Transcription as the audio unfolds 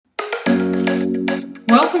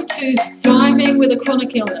to Thriving with a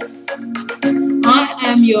Chronic Illness. I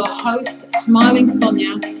am your host, Smiling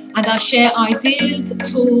Sonia, and I share ideas,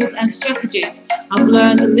 tools and strategies I've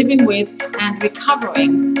learned living with and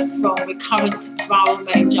recovering from recurrent viral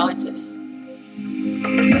meningitis.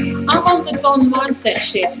 I've undergone mindset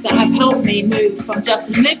shifts that have helped me move from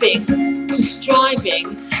just living to striving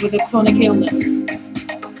with a chronic illness.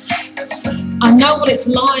 I know what it's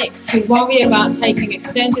like to worry about taking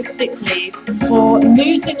extended sick leave or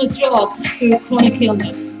losing a job through chronic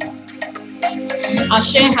illness. I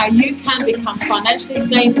share how you can become financially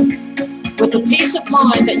stable with the peace of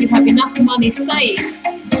mind that you have enough money saved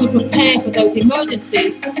to prepare for those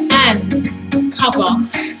emergencies and cover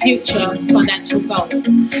future financial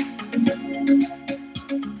goals.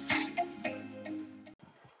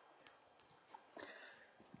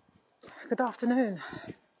 Good afternoon,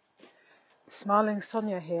 Smiling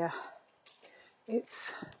Sonia here.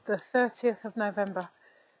 It's the 30th of November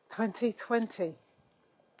 2020,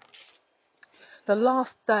 the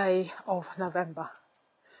last day of November.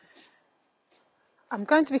 I'm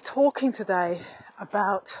going to be talking today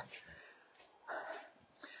about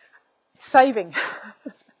saving,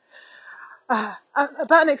 about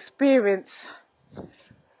an experience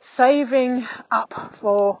saving up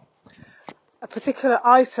for a particular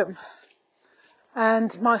item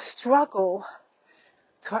and my struggle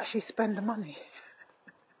to actually spend the money.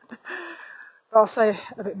 But I'll say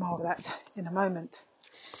a bit more of that in a moment.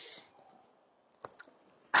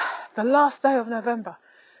 The last day of November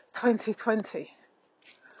 2020.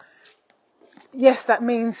 Yes, that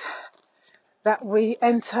means that we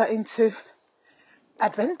enter into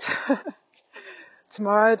Advent.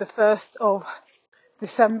 Tomorrow, the 1st of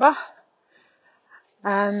December.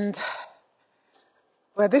 And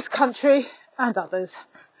where this country and others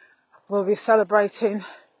will be celebrating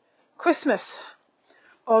Christmas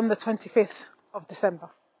on the 25th of December.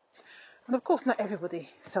 And of course, not everybody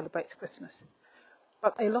celebrates Christmas,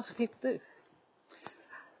 but a lot of people do.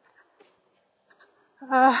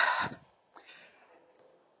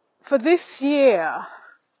 For this year,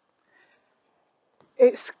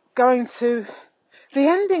 the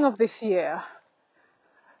ending of this year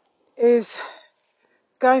is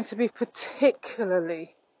going to be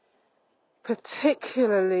particularly,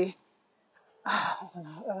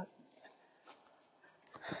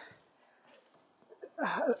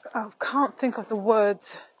 I can't think of the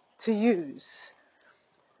words to use,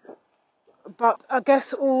 but I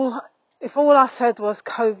guess if all I said was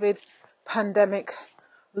COVID, pandemic,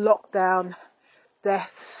 lockdown,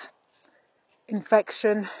 deaths,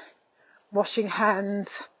 infection, washing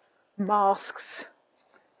hands, masks,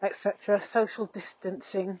 etc., social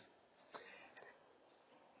distancing,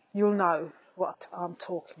 you'll know what I'm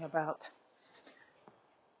talking about.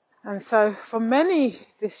 And so for many,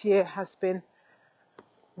 this year has been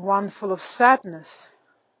one full of sadness.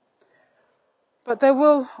 But there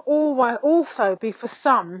will also be, for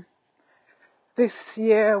some, this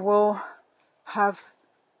year will have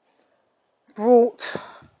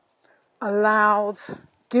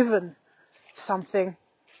given something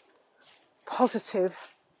positive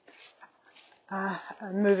and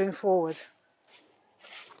moving forward.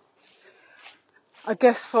 I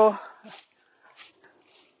guess for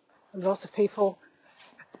lots of people,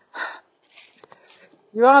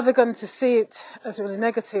 you're either going to see it as really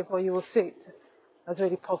negative or you will see it as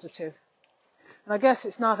really positive. And I guess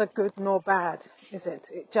it's neither good nor bad, is it?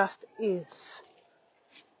 It just is.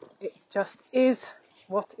 It just is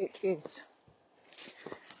what it is.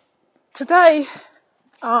 Today,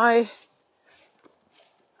 I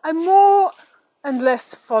more and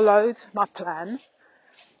less followed my plan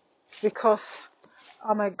because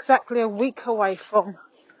I'm exactly a week away from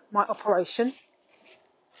my operation.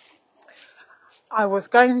 I was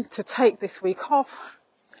going to take this week off,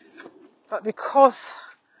 but because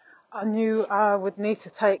I knew I would need to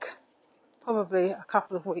take probably a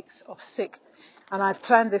couple of weeks of sick, and I'd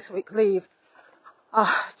planned this week leave,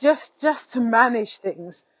 just to manage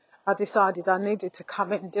things, I decided I needed to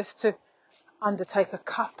come in just to undertake a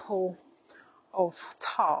couple of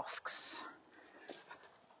tasks.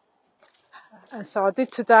 And so I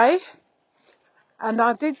did today, and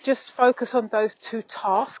I did just focus on those two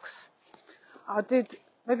tasks. I did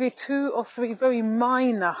maybe 2 or 3 very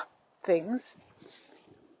minor things,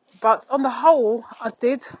 but on the whole, I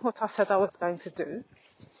did what I said I was going to do.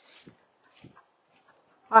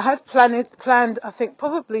 I had planned, I think,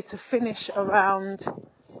 probably to finish around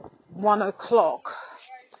 1 o'clock,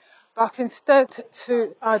 but instead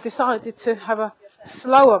I decided to have a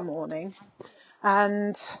slower morning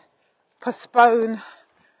and postpone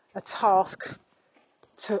a task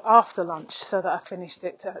to after lunch so that I finished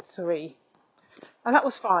it at 3. And that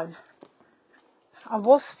was fine. I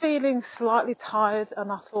was feeling slightly tired,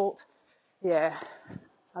 and I thought, yeah,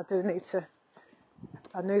 I do need to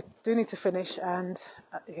finish and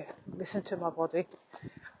listen to my body.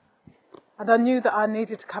 And I knew that I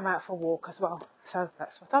needed to come out for a walk as well. So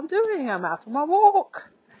that's what I'm doing. I'm out on my walk.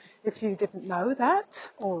 If you didn't know that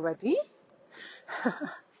already.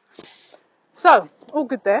 So, all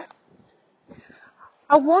good there.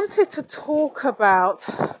 I wanted to talk about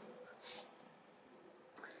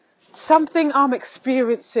something I'm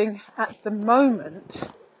experiencing at the moment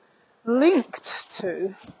linked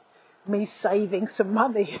to me saving some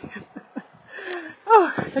money.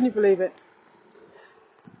 Oh, can you believe it?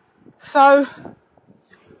 So,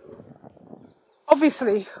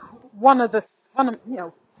 obviously, my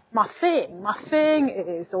thing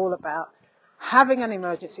is all about having an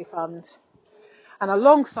emergency fund, and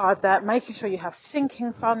alongside that, making sure you have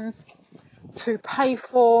sinking funds to pay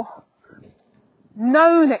for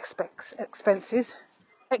known expenses,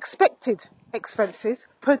 expected expenses,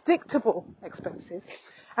 predictable expenses,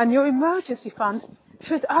 and your emergency fund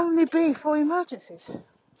should only be for emergencies.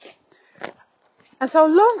 And so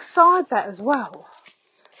alongside that as well,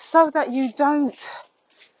 so that you don't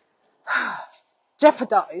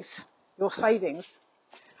jeopardize your savings,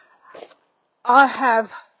 I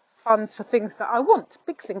have funds for things that I want,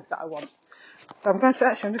 big things that I want. So I'm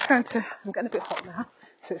getting a bit hot now,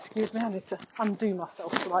 so excuse me, I need to undo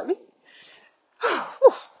myself slightly.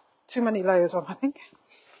 Too many layers on, I think.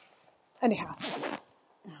 Anyhow,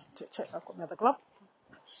 check I've got another glove.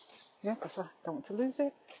 Yeah, because I don't want to lose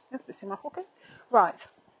it. Yes, it's in my pocket. Right.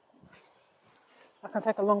 I can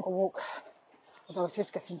take a longer walk, although it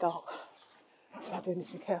is getting dark. So I do need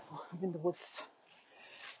to be careful. I'm in the woods.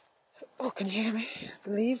 Oh, can you hear me?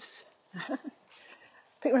 The leaves.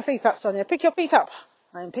 Pick my feet up, Sonia. Pick your feet up.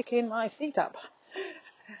 I'm picking my feet up.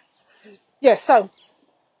 Yeah, so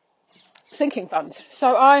sinking funds.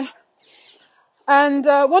 So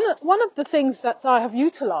one of the things that I have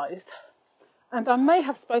utilised, and I may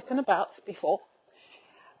have spoken about before,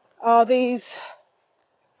 are these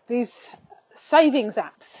savings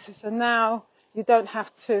apps. So now you don't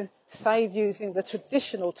have to save using the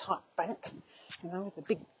traditional type bank,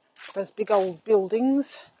 those big old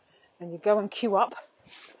buildings, and you go and queue up.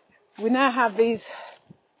 We now have these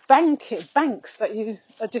banks that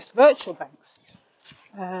are just virtual banks,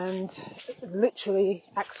 and literally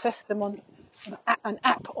access them on an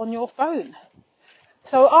app on your phone.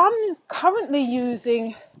 So I'm currently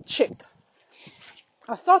using Chip.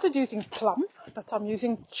 I started using Plum, but I'm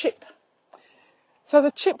using Chip. So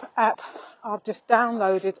the Chip app I've just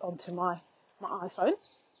downloaded onto my iPhone,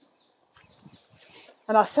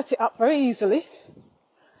 and I set it up very easily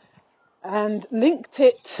and linked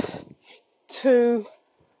it to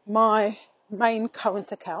my main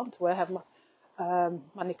current account where I have my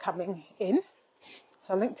money coming in.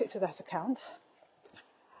 So I linked it to that account,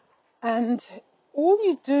 and all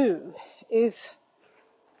you do is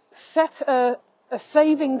set a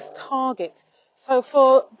savings target. So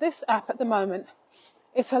for this app at the moment,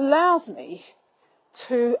 it allows me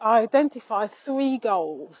to identify 3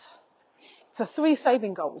 goals. So 3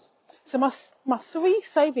 saving goals. So my 3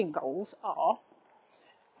 saving goals are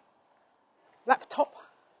laptop,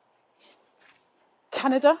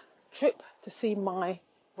 Canada trip to see my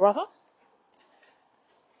brother,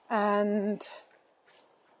 and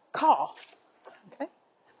car. Okay,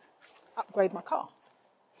 upgrade my car.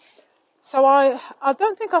 So I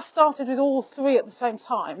don't think I started with all 3 at the same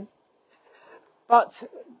time, but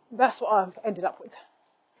that's what I've ended up with.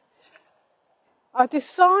 I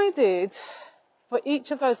decided for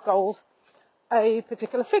each of those goals a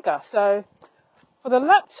particular figure. So for the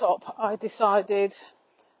laptop, I decided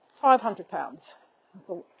 £500. I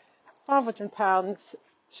thought £500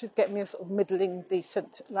 should get me a sort of middling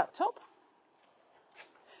decent laptop.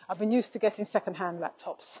 I've been used to getting second-hand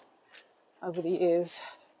laptops over the years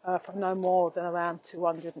for no more than around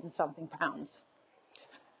 200 and something pounds.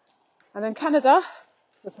 And then Canada,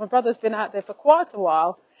 because my brother's been out there for quite a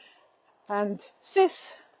while, and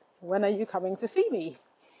sis, when are you coming to see me?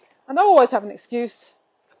 And I always have an excuse,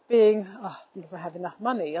 being, I never have enough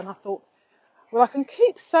money. And I thought, well, I can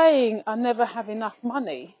keep saying I never have enough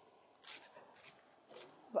money,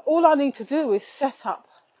 but all I need to do is set up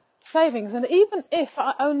savings. And even if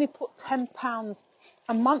I only put £10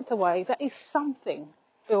 a month away, that is something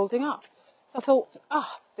building up. So I thought,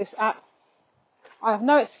 this app, I have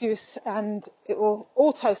no excuse, and it will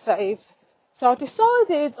auto save. So I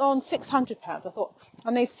decided on £600. I thought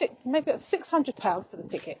I need maybe £600 for the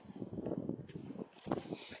ticket.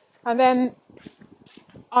 And then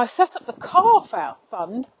I set up the car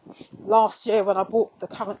fund last year when I bought the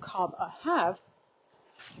current car that I have.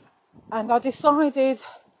 and I decided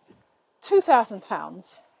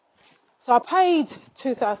 £2,000. So I paid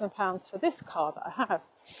 £2,000 for this car that I have,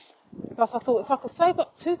 because I thought if I could save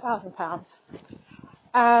up £2,000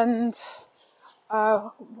 and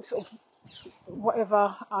sort of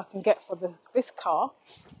whatever I can get for this car,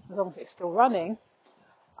 as long as it's still running,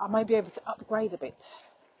 I may be able to upgrade a bit.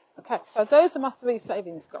 Okay, so those are my 3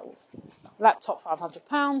 savings goals. Laptop,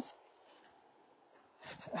 £500.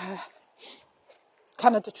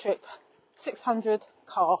 Canada trip, 600.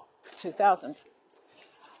 Car, 2,000.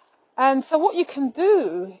 And so what you can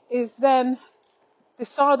do is then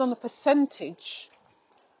decide on a percentage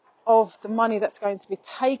of the money that's going to be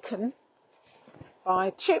taken by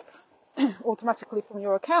chip automatically from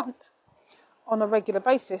your account on a regular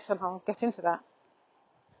basis, and I'll get into that.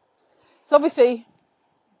 So obviously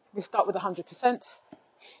we start with 100%,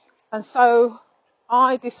 and so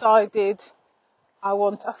I decided I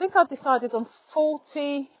think I decided on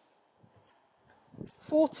 40,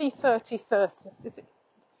 30, 30. Is it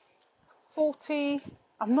 40?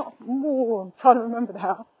 I'm trying to remember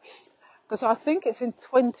now, because I think it's in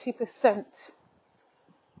 20%.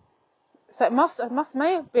 So it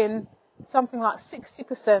may have been something like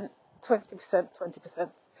 60%, 20%,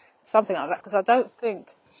 20%, something like that, because I don't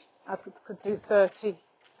think I could do 30,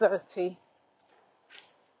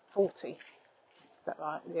 40. Is that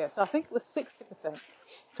right? Yes, I think it was 60%,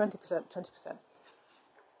 20%, 20%.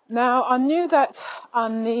 Now, I knew that I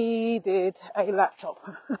needed a laptop.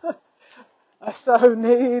 I so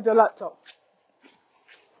need a laptop.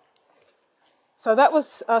 So that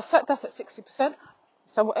was set that at 60%.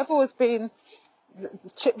 So whatever the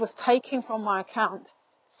chip was taking from my account,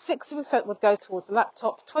 60% would go towards the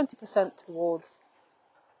laptop, 20% towards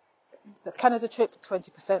the Canada trip,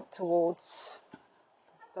 20% towards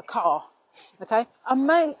the car. Okay,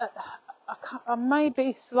 I may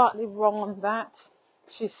be slightly wrong on that,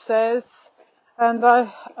 she says, and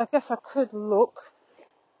I guess I could look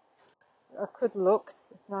if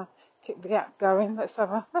I keep the app going. Let's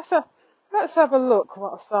have a look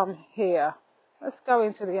whilst I'm here. Let's go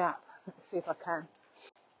into the app and see if I can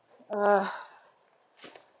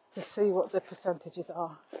to see what the percentages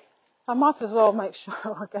are. I might as well make sure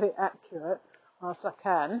I get it accurate whilst I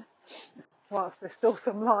can, whilst there's still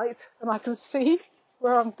some light and I can see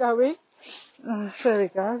where I'm going. There we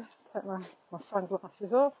go. Take my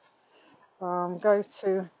sunglasses off. Go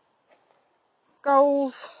to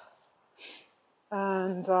goals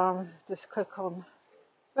and just click on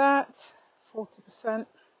that. 40%.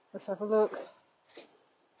 Let's have a look.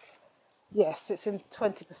 Yes, it's in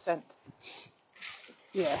 20%.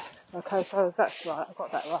 Yeah, okay, so that's right. I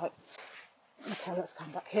got that right. Okay, let's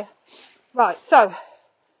come back here. Right, so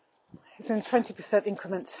it's in 20%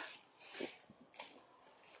 increments.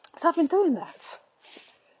 So I've been doing that.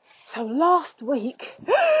 So last week,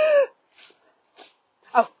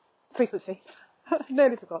 frequency,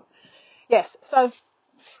 nearly forgot. Yes, so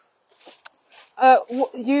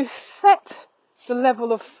you set the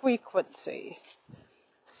level of frequency.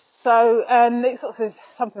 So, and it sort of says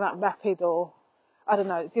something like rapid, or I don't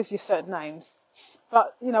know, it gives you certain names.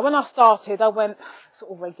 But, you know, when I started, I went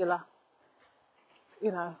sort of regular,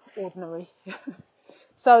 ordinary.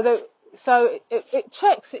 So it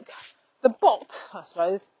checks it. The bot, I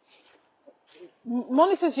suppose,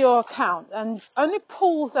 monitors your account and only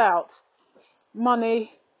pulls out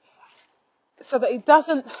money so that it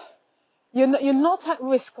doesn't. You're not at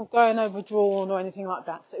risk of going overdrawn or anything like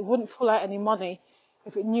that. So it wouldn't pull out any money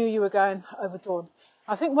if it knew you were going overdrawn.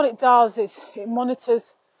 I think what it does is it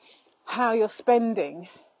monitors how you're spending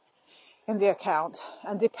in the account,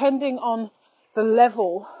 and depending on the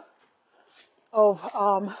level of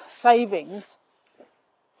savings,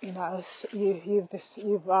 you've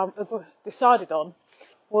decided on,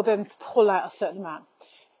 will then pull out a certain amount.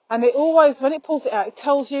 And it always, when it pulls it out, it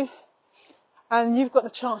tells you, and you've got the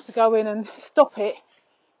chance to go in and stop it.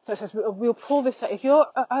 So it says, we'll pull this out. If you're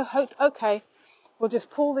okay, we'll just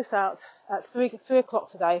pull this out at 3 o'clock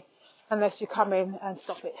today, unless you come in and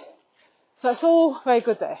stop it. So it's all very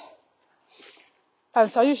good there. And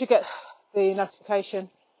so I usually get the notification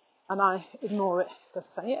and I ignore it, because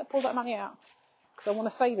I say, yeah, pull that money out, because I want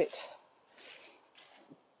to save it.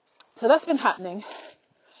 So that's been happening.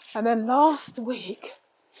 And then last week,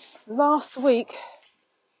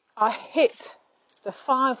 I hit the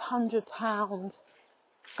 £500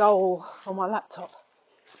 goal for my laptop.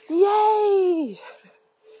 Yay!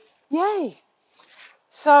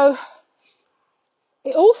 So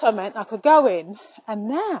it also meant I could go in, and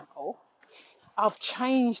now I've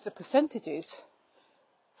changed the percentages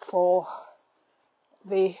for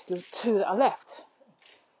the 2 that are left.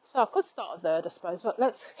 So I could start a third, I suppose, but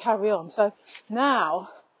let's carry on. So now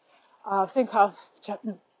I think I've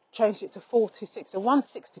changed it to 46. So one's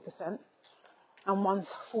 60% and one's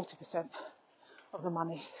 40% of the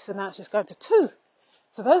money. So now it's just going to 2.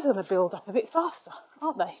 So those are going to build up a bit faster,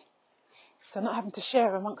 aren't they? So not having to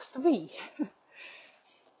share amongst 3.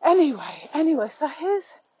 Anyway, so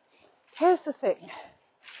here's the thing.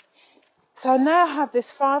 So I now have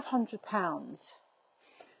this £500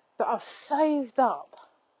 that I've saved up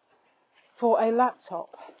for a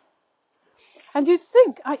laptop. And you'd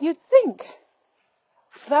think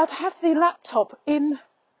that I'd have the laptop in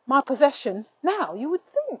my possession now. You would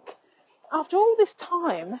think, after all this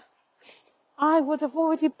time, I would have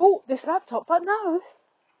already bought this laptop. But no.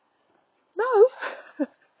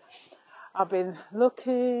 I've been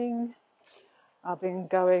looking, I've been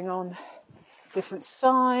going on different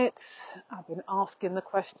sites, I've been asking the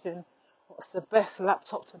question, what's the best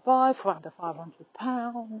laptop to buy for under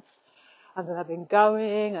 £500? And then I've been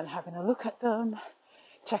going and having a look at them,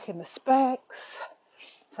 checking the specs,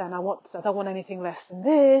 saying I don't want anything less than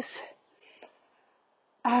this,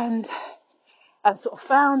 and sort of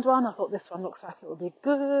found one. I thought this one looks like it would be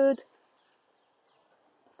good.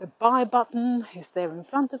 The buy button is there in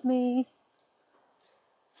front of me.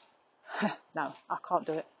 No, I can't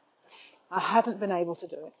do it. I haven't been able to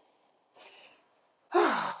do it.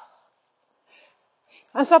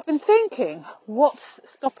 And so I've been thinking, what's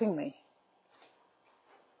stopping me?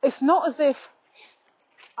 It's not as if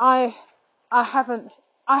I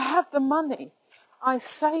have the money. I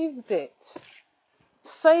saved it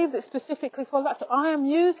specifically for a laptop. I am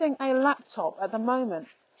using a laptop at the moment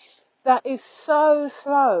that is so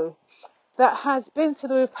slow, that has been to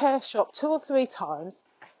the repair shop 2 or 3 times.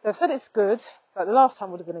 They've said it's good, but the last time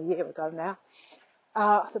would have been a year ago now.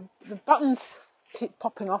 The buttons keep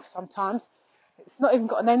popping off sometimes. It's not even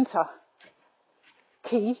got an enter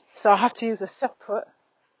key, so I have to use a separate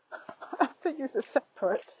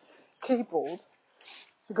keyboard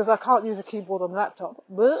because I can't use a keyboard on the laptop.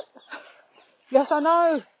 But yes, I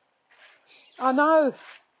know.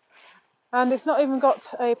 And it's not even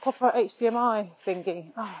got a proper HDMI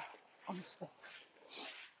thingy. Oh, honestly.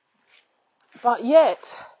 But yet,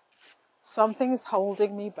 something is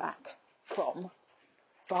holding me back from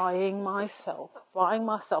buying myself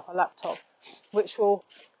a laptop which will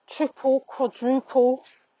triple, quadruple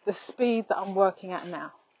the speed that I'm working at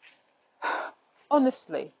now.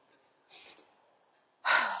 Honestly.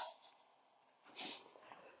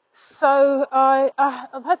 So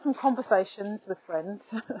I've had some conversations with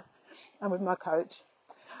friends and with my coach.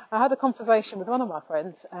 I had a conversation with one of my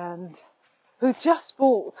friends and who just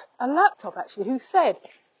bought a laptop actually, who said,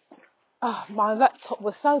 my laptop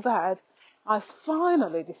was so bad, I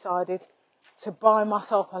finally decided to buy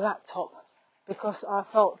myself a laptop because I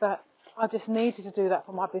felt that I just needed to do that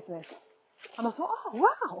for my business. And I thought, oh,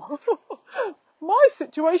 wow, my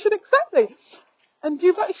situation exactly. And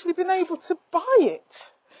you've actually been able to buy it.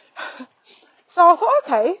 So I thought,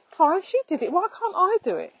 okay, fine, she did it. Why can't I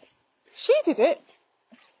do it? She did it.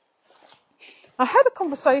 I had a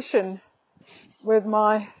conversation with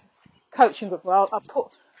my coaching group. Well,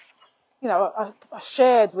 I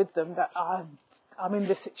shared with them that I'm in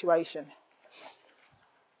this situation.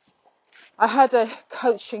 I had a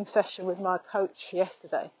coaching session with my coach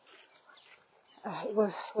yesterday. It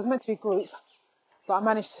was meant to be group, but I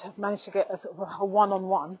managed to get a sort of a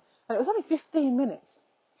one-on-one, and it was only 15 minutes.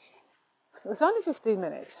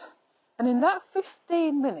 And in that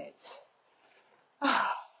 15 minutes,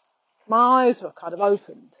 my eyes were kind of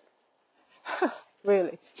opened.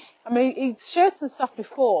 Really. I mean, he'd shared some stuff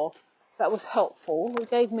before that was helpful. He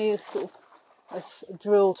gave me a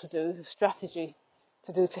drill to do, a strategy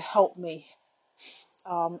to do to help me.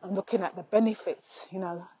 And looking at the benefits,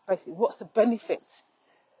 basically what's the benefits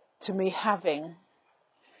to me having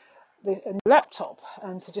a laptop,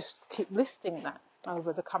 and to just keep listing that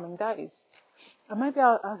over the coming days. And maybe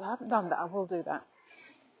I haven't done that, I will do that.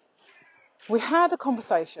 We had a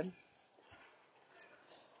conversation,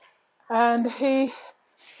 and he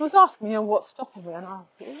was asking me what's stopping me, and I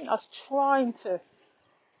was trying to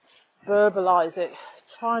verbalise it,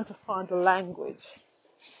 trying to find the language.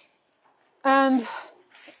 And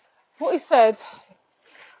what he said,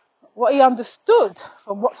 what he understood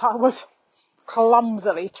from what I was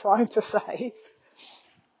clumsily trying to say,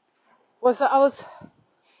 was that I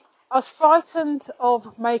was frightened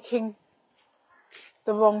of making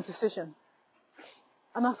the wrong decision.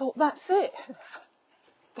 And I thought, that's it.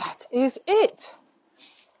 That is it.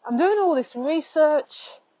 I'm doing all this research,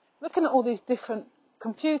 looking at all these different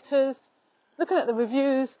computers, looking at the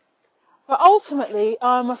reviews, but ultimately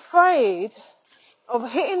I'm afraid of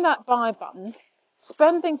hitting that buy button,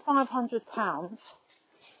 spending £500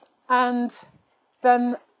 and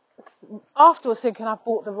then afterwards thinking I've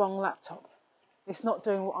bought the wrong laptop. It's not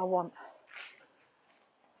doing what I want.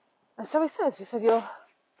 And so he said,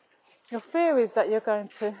 your fear is that you're going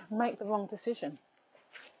to make the wrong decision.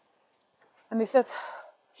 And he said,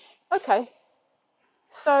 okay,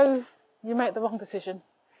 so you make the wrong decision.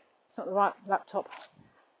 It's not the right laptop.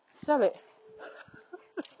 Sell it.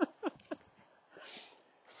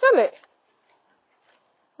 Sell it.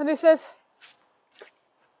 And he said,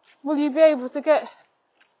 will you be able to get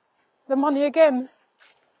the money again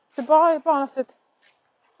to buy? And I said,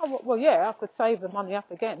 oh, well, yeah, I could save the money up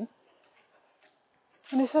again.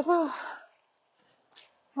 And he said, well,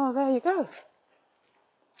 there you go.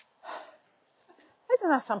 I don't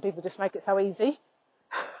know how some people just make it so easy.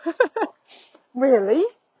 Really?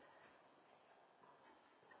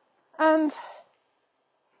 And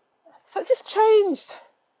so it just changed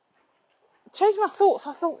my thoughts.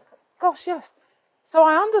 I thought, gosh, yes. So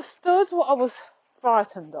I understood what I was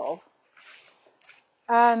frightened of.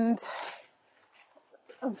 And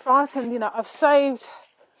I'm frightened, I've saved,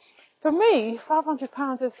 for me,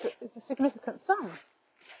 £500 is a significant sum.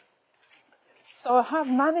 So I have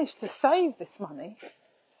managed to save this money,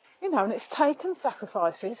 and it's taken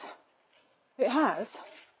sacrifices. It has.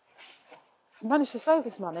 I managed to save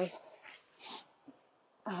this money.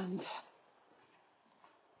 And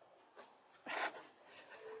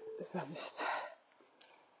I'm just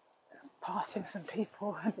passing some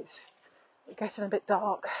people and it's getting a bit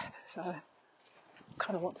dark. So I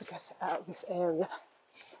kind of want to get out of this area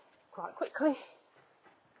quite quickly.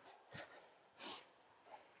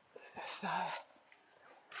 So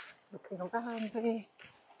looking around me,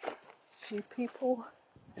 a few people.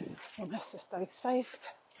 One has to stay safe.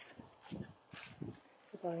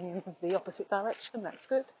 We're going in the opposite direction, that's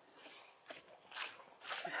good.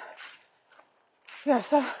 Yeah,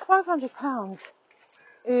 so £500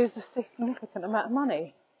 is a significant amount of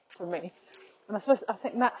money for me. And I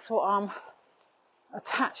think that's what I'm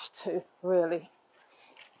attached to, really.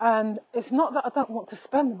 And it's not that I don't want to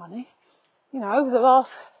spend the money. Over the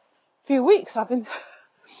last few weeks, I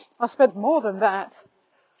spent more than that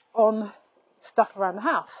on stuff around the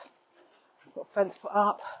house. I've got fence put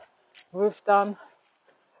up, roof done,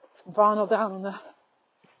 some vinyl down on the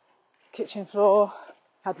kitchen floor,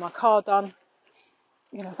 had my car done.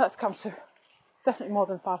 That's come to definitely more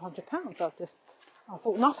than £500. I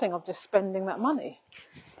thought nothing of just spending that money.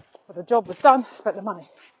 But the job was done, spent the money.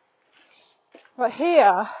 But here,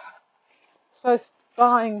 I suppose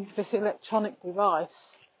buying this electronic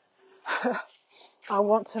device, I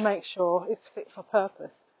want to make sure it's fit for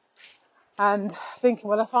purpose. And thinking,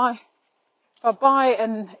 well, if I buy it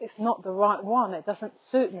and it's not the right one, it doesn't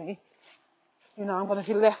suit me, I'm going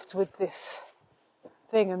to be left with this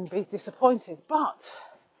thing and be disappointed. But,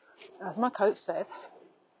 as my coach said,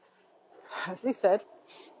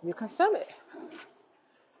 you can sell it.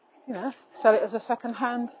 Sell it as a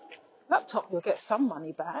second-hand laptop. You'll get some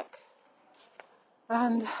money back.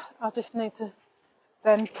 And I just need to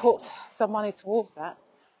then put some money towards that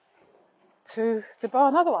to buy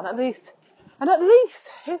another one, at least. And at least,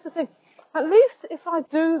 here's the thing, at least if I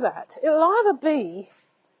do that, it'll either be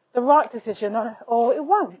the right decision or it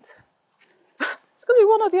won't. It's going to be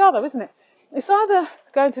one or the other, isn't it? It's either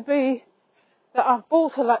going to be that I've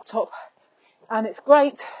bought a laptop and it's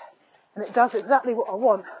great and it does exactly what I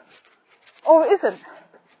want, or it isn't.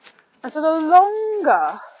 And so the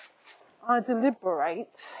longer I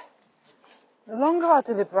deliberate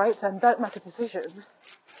and don't make a decision,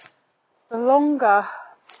 the longer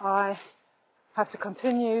I have to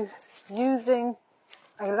continue using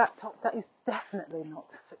a laptop that is definitely not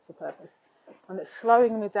fit for purpose. And it's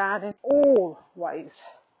slowing me down in all ways.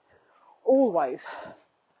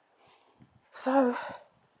 So,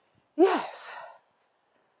 yes.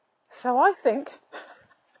 So I think,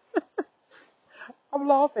 I'm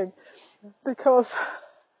laughing because,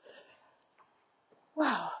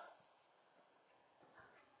 wow.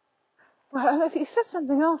 Well, he said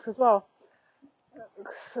something else as well.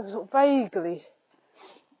 Sort of vaguely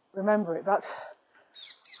remember it, but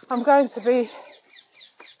I'm going to be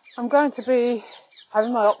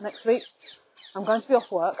having my op next week. I'm going to be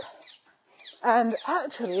off work, and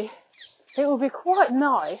actually, it would be quite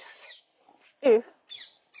nice if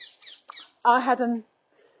I had a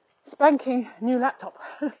spanking new laptop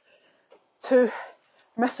to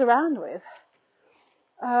mess around with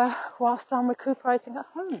whilst I'm recuperating at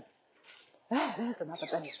home. There's another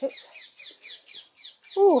benefit.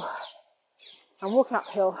 Ooh, I'm walking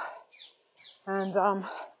uphill and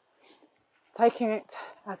taking it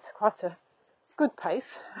at quite a good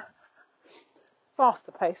pace,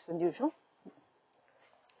 faster pace than usual.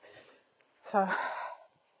 So,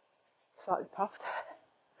 slightly puffed.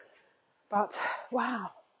 But,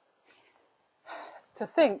 wow. To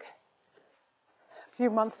think, a few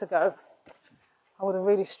months ago, I would have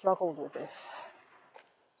really struggled with this.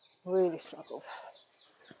 Really struggled.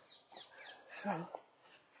 So,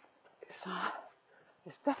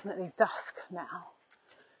 it's definitely dusk now,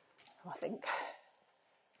 I think.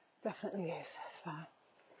 Definitely is. So,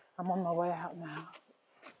 I'm on my way out now.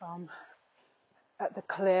 At the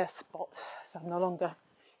clear spot, so I'm no longer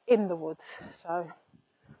in the woods. So,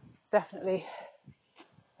 definitely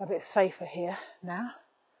a bit safer here now.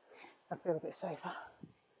 I feel a bit safer.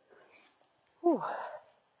 Whew.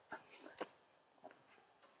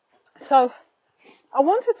 So I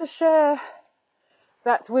wanted to share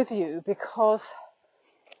that with you because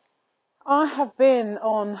I have been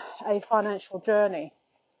on a financial journey,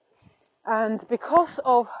 and because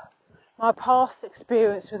of my past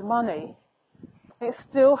experience with money, it's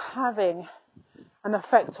still having an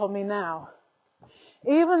effect on me now.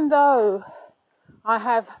 Even though I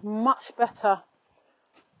have much better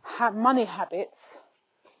money habits,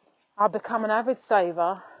 I've become an avid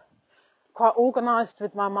saver, quite organised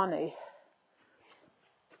with my money.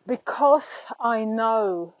 Because I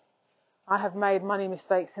know I have made money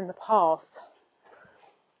mistakes in the past,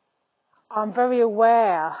 I'm very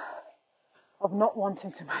aware of not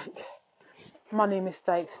wanting to make money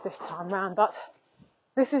mistakes this time round. But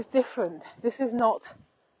this is different. This is not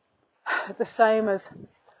the same as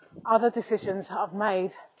other decisions I've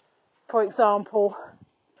made. For example,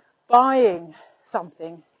 buying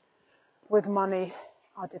something with money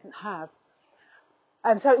I didn't have.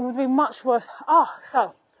 And so it would be much worse.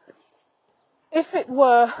 So if it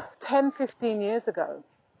were 10, 15 years ago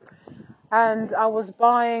and I was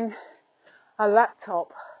buying a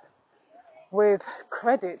laptop with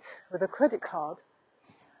a credit card,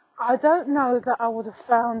 I don't know that I would have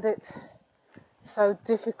found it so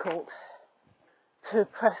difficult to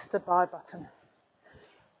press the buy button,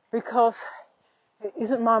 because it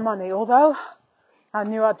isn't my money. Although I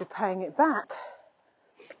knew I'd be paying it back,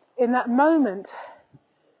 in that moment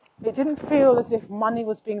it didn't feel as if money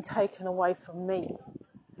was being taken away from me.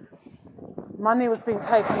 Money was being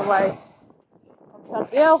taken away from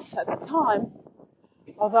somebody else at the time,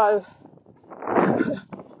 although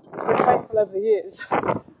it's been painful over the years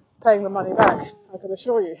paying the money back, I can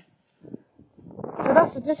assure you. So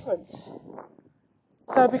that's the difference.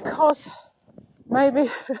 So because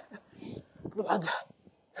maybe blood,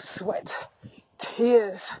 sweat,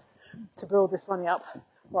 tears to build this money up,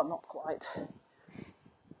 well, not quite.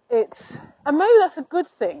 And maybe that's a good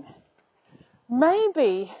thing.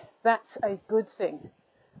 Maybe that's a good thing,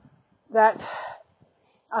 that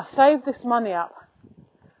I saved this money up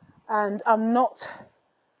and I'm not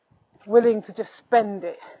willing to just spend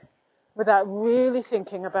it without really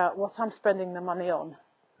thinking about what I'm spending the money on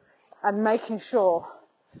and making sure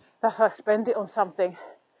that I spend it on something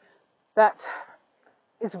that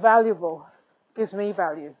is valuable, gives me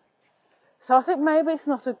value. So I think maybe it's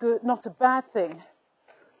not a bad thing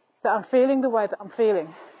that I'm feeling the way that I'm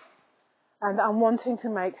feeling, and I'm wanting to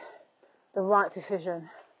make the right decision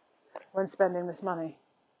when spending this money.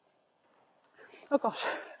 Oh gosh,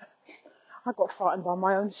 I got frightened by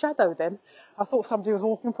my own shadow then. I thought somebody was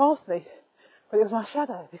walking past me, but it was my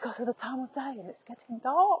shadow because of the time of day and it's getting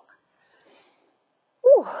dark.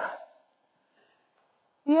 Ooh.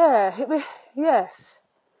 Yeah, yes,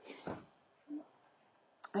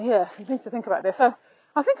 it needs to think about this. So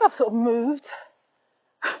I think I've sort of moved.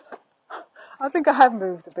 I think I have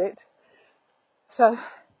moved a bit. So,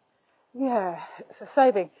 yeah, it's a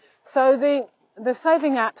saving. So the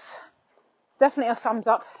saving apps, definitely a thumbs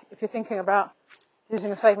up if you're thinking about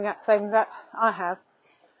using a savings app. I have.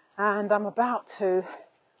 And I'm about to,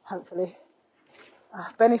 hopefully,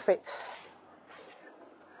 benefit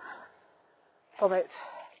from it.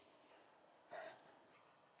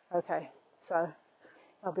 Okay, so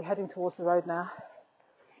I'll be heading towards the road now.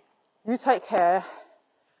 You take care,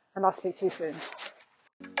 and I'll speak to you soon.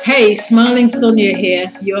 Hey, Smiling Sonia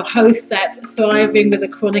here, your host at Thriving with a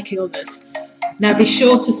Chronic Illness. Now be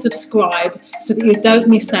sure to subscribe so that you don't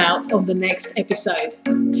miss out on the next episode.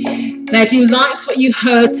 Now if you liked what you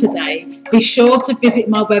heard today, be sure to visit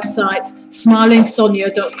my website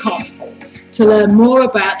smilingsonia.com to learn more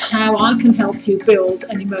about how I can help you build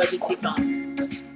an emergency fund.